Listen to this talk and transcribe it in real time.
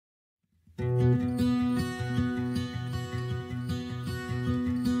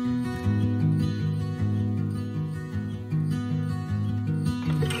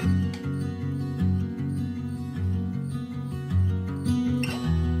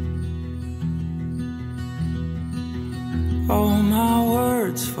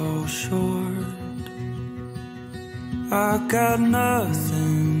words fall short. I got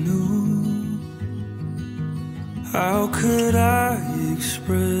nothing new. How could I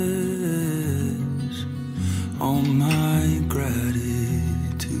express all my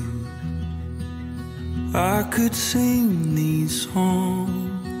gratitude? I could sing these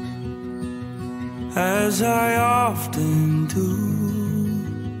songs as I often do,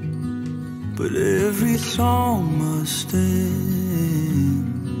 but every song must end,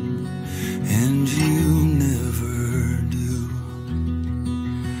 and you never do.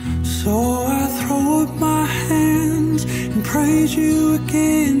 So I throw up my hands and praise you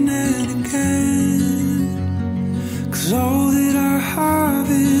again and again, 'cause all that I have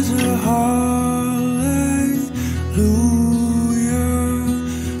is a hallelujah,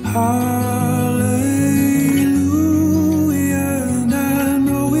 hallelujah. And I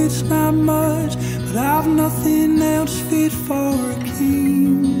know it's not much, but I've nothing else fit for a king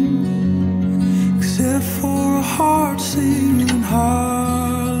except for a heart singing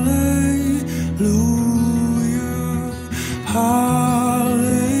hallelujah,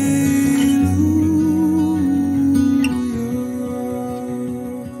 hallelujah.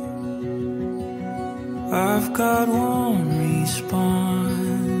 I've got one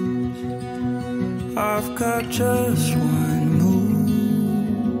response, I've got just one move.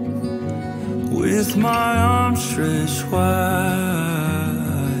 With my arms stretched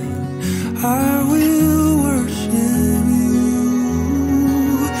wide, I will worship you.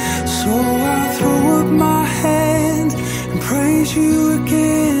 So I throw up my hands and praise you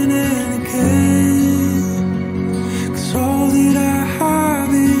again and again, 'cause all that I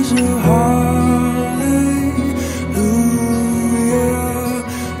have is a hallelujah,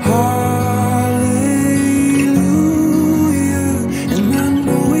 hallelujah. And I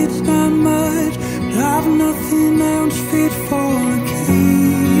know it's not much, but I've nothing else fit for a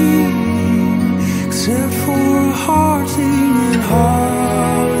king except for a heart singing hallelujah,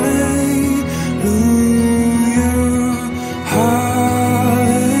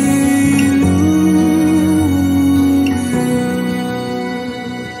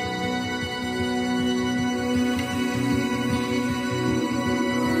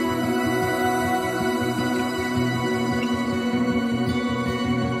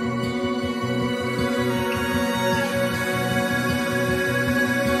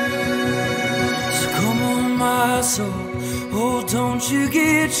 soul. Oh, don't you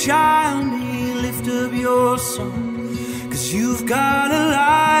get shy on me, lift up your song, 'cause you've got a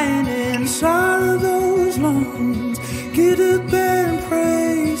lion inside of those lungs. Get up and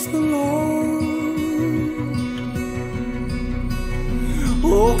praise the Lord.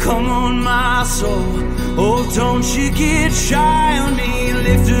 Oh, come on, my soul. Oh, don't you get shy on me,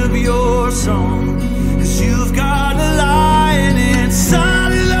 lift up your song, 'cause you've got a lion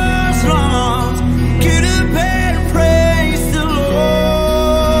inside of those lungs. Get up and praise the Lord.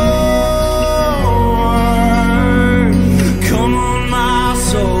 Come on, my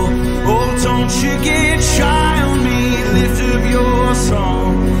soul. Oh, don't you get shy on me, lift up your song,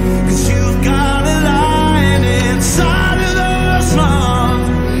 'cause you've got a lion inside of those lungs.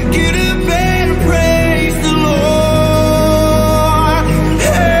 Get up and praise the Lord.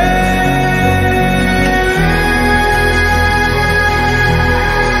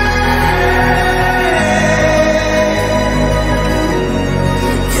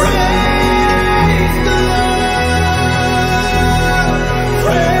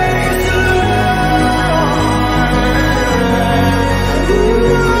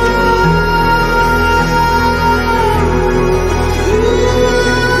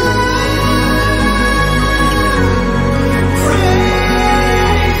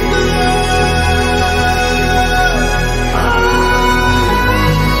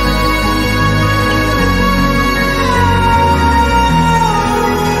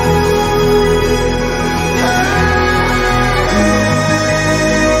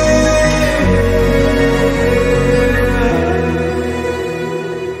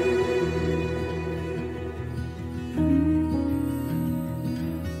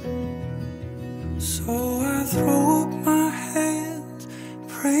 So I throw up my hands,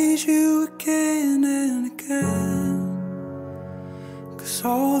 praise you again and again, 'cause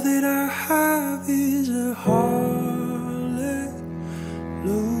all that I have is a hallelujah,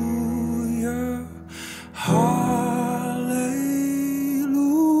 hallelujah.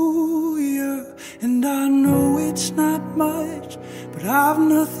 And I know it's not much, but I've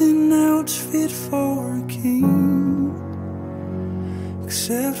nothing else fit for a king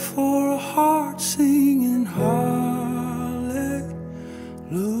except for a heart singing hallelujah.